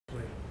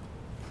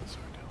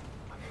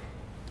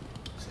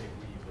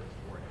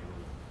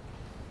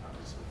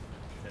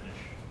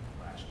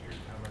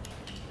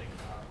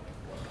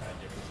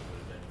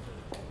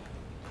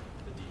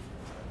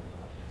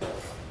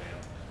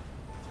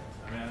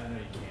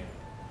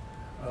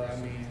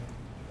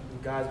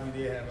guys we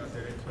did have out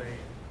there, they played,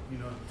 you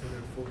know, to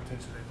their full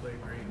potential. They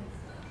played great.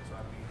 So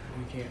I mean,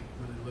 we can't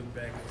really look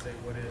back and say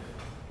what if.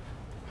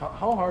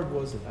 How hard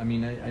was it? I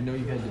mean, I know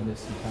you've had to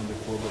miss some time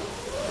before,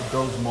 but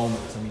those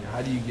moments, I mean,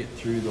 how do you get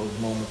through those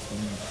moments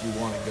when you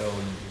want to go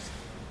and you just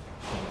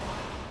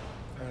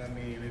I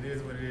mean, it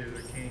is what it is.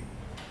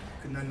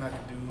 Nothing I can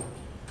do.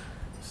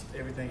 Just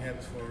everything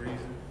happens for a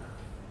reason.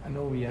 I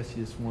know we asked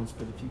you this once,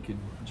 but if you could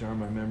jar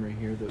my memory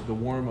here, the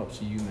warm-ups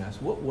at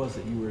UMass, what was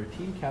it? You were a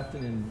team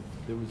captain and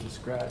there was a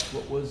scratch.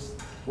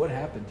 What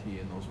happened to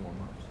you in those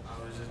warm-ups?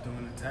 I was just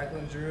doing a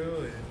tackling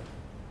drill and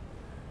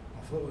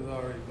my foot was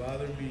already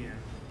bothering me. And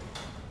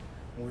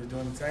when we was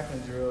doing the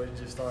tackling drill, it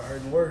just started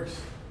hurting worse.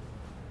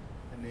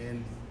 And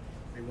then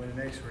they went and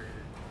x-rayed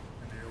it,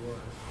 and there it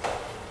was.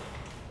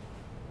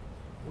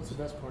 What's the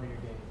best part of your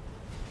game?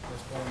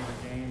 Best part of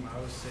the game, I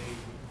would say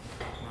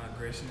my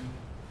aggression.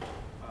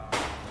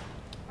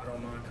 I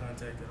don't mind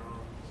contact at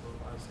all, so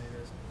I would say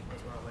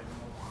that's what I like the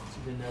most. So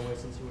you've been that way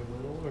since you were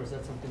little, or is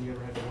that something you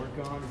ever had to work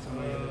on?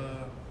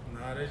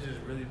 Nah, that's just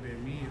really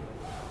been me.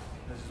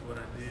 That's just what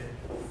I did.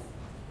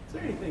 Is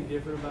there anything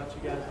different about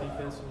you guys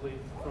defensively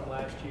from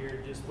last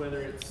year, just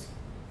whether it's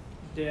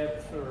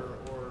depth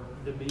or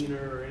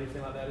demeanor or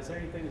anything like that? Is there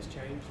anything that's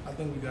changed? I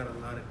think we got a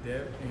lot of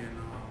depth, and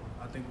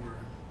I think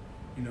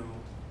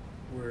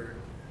we're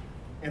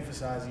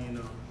emphasizing,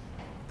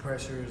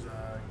 pressures,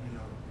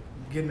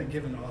 giving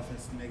the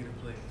offense negative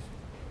plays.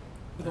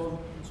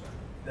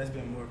 That's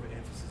been more of an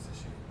emphasis this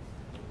year.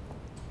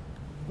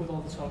 With all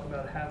the talk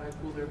about havoc,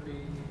 will there be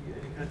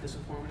any kind of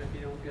disappointment if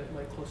you don't get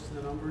close to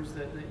the numbers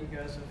that you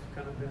guys have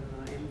kind of been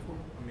aiming for?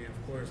 I mean, of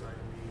course,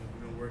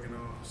 we've been working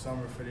all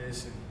summer for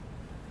this, and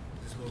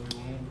this is what we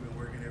want. We've been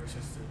working ever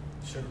since the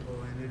Sugar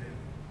Bowl ended, and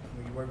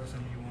when you work with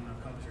something, you want to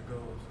accomplish your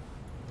goals.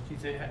 Do you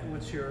think,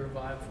 what's your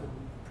vibe from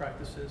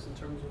practices in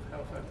terms of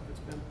how effective it's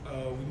been?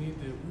 We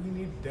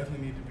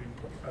definitely need to be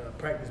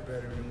practice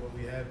better than what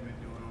we have been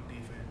doing on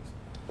defense.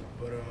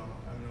 But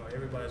I know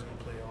everybody's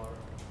gonna play hard.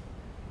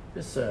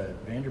 This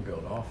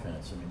Vanderbilt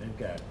offense, I mean, they've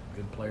got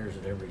good players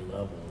at every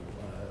level.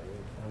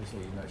 Obviously,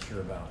 you're not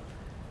sure about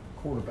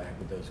quarterback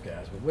with those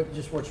guys, but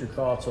what's your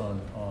thoughts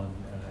on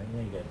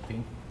you got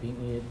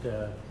Pinckney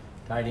at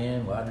tight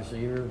end, wide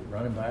receiver,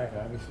 running back,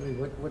 obviously.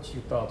 What's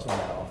your thoughts on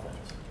that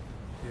offense?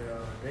 Yeah,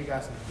 they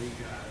got some big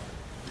guys.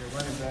 Their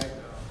running back,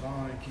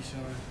 Vaughn,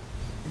 Keyshawn,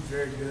 he's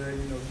very good.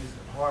 He's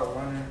a hard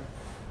runner.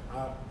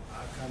 I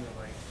kind of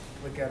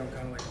look at him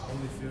kind of like a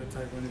Holyfield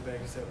type running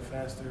back, except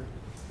faster.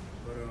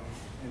 But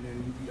and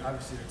then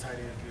obviously the tight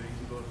end good. He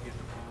can go up and get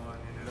the ball,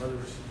 and then the other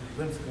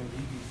receiver, Lincecum,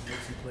 he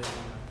makes you play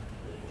on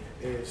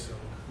the edge. So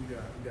we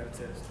got to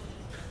test.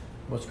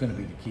 What's going to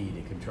be the key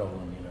to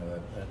controlling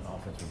that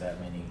offense with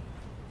that many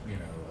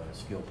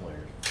skill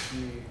players?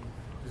 Yeah,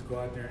 just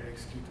go out there and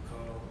execute the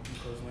call.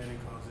 Coach Lanning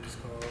calls this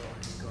call, or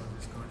he calls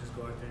this call. Just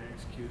go out there and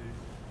execute it,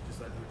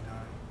 just like we've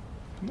done.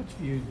 how much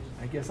of you,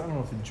 I guess, I don't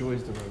know if enjoy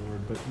is the right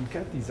word, but you've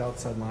got these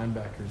outside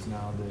linebackers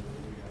now that,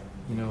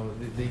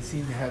 they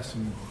seem to have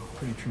some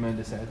pretty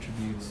tremendous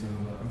attributes,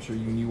 and I'm sure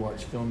when you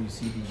watch film, you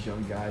see these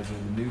young guys or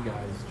the new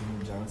guys,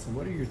 Junior Johnson.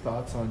 What are your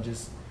thoughts on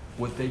just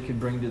what they can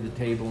bring to the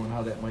table and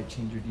how that might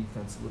change your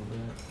defense a little bit?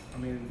 I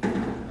mean,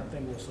 I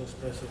think what's so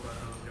special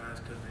about those guys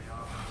because they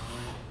all can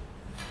run,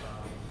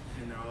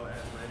 and they're all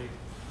athletic,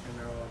 and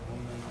they're all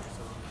women,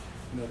 so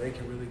they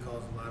can really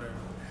cause a lot of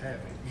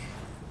havoc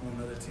on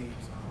other teams.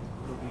 So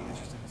it'll be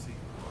interesting to see.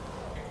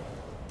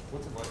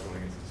 What's it like going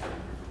against this deep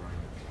group of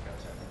running backs you guys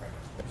have in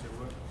practice? You said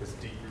what? This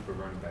deep group of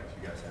running backs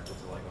you guys have,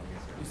 what's it like going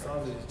against them? It's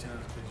always a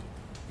challenge because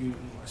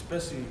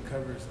especially in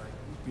coverage,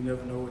 you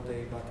never know what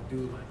they about to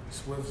do.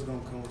 Swift's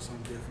gonna come with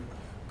something different.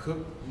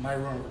 Cook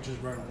might run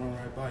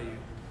right by you.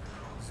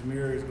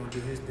 Zamir is gonna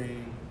do his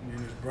thing, and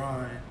then there's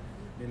Brian,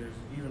 and there's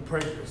even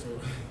Prater. So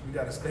we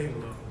got to stay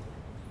below.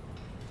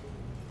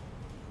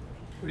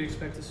 What do you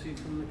expect to see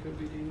from the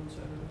Kobe team on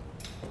Saturday?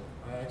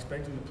 I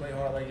expect him to play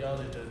hard like y'all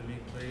did,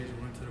 make plays,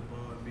 run to the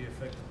ball, and be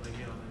effective like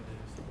y'all did.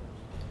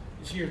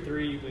 It's year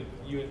 3 with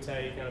you and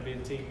Tay kind of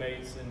being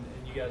teammates, and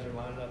you guys are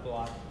lining up a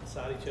lot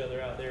beside each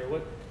other out there.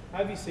 How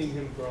have you seen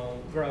him grow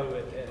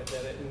at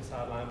that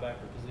inside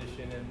linebacker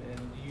position, and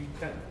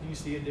do you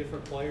see a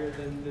different player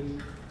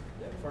than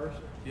at first?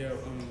 Yeah,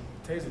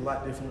 Tay's a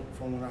lot different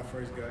from when I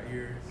first got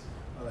here.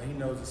 He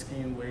knows the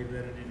scheme way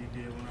better than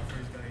he did when I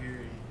first got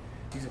here.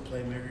 He's a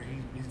playmaker.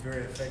 He's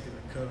very effective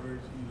in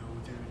coverage.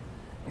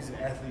 He's an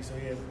athlete, so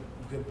he has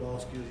good ball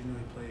skills. He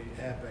played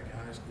halfback in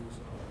high school,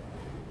 so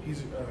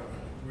he's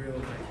real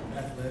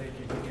athletic,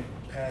 and he can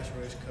pass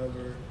rush,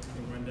 cover,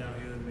 he can run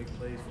downhill and make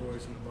plays for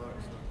us in the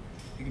box. So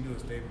he can do a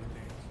stable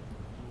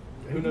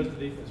things. Who knows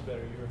the defense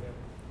better, you or him?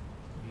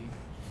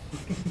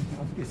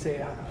 I was going to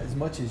say, as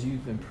much as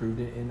you've improved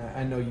it, and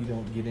I know you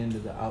don't get into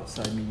the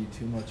outside media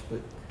too much,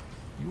 but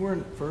you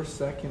weren't first,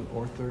 second,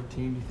 or third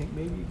team. Do you think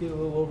maybe you get a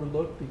little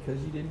overlooked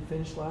because you didn't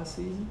finish last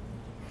season?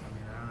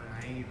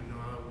 I ain't even know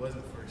I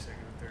wasn't first,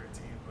 second, or third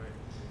team, but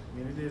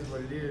it is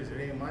what it is. It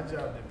ain't my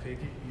job to pick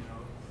it,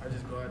 I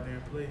just go out there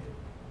and play.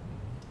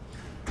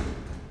 You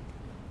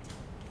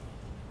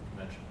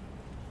mentioned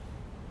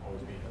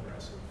always being the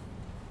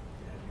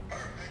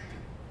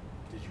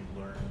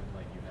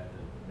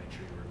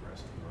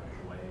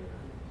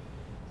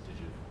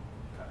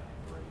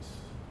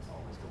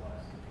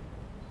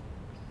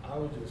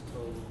was just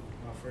told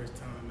my first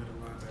time I met a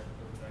linebacker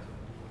that I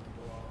want to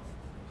go off,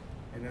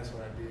 and that's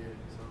what I did.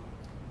 So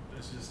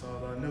that's just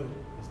all I knew.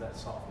 Is that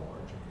sophomore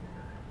or junior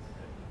year?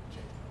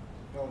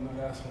 No,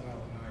 that's when I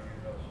was 9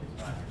 years old.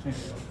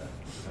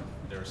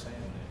 They were saying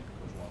that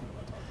Coach Walker,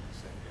 I talked to him,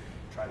 said,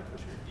 try to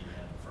push your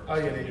DN first. Oh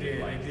yeah, they You did.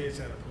 didn't like They it. did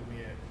try to put me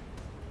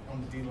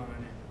on the D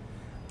line.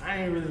 I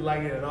ain't really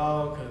like it at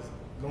all because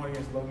going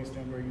against Logan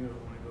Stenberg, you know,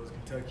 when it goes to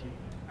Kentucky,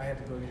 I had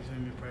to go against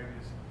him in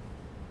practice.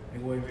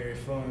 It wasn't very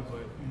fun,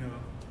 but you know,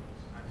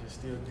 I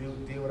just still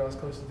did what I was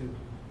supposed to do.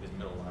 Is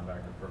middle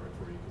linebacker perfect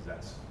for you? Because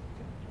that's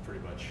you pretty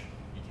much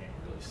you can't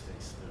really stay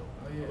still.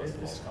 Oh yeah, Unless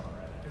the ball's coming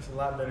right at you. it's a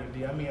lot better than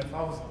D. I mean, if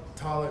I was a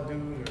taller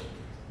dude or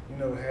you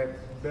know had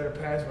better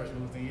pass rush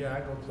moves, then yeah,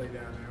 I'd go play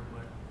down there.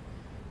 But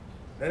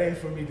that ain't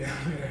for me down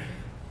there.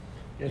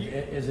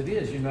 As it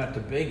is, you're not the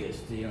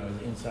biggest, you know,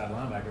 inside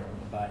linebacker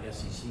by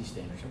SEC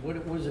standards. What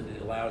is it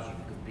that allows you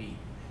to compete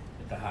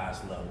at the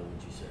highest level,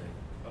 would you say?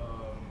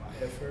 My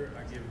effort,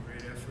 I give a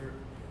great effort,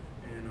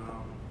 and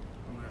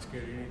I'm not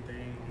scared of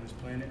anything on this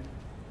planet.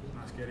 I'm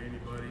not scared of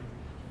anybody.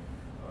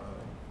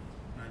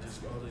 I'll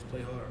just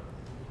play hard.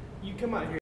 You come out here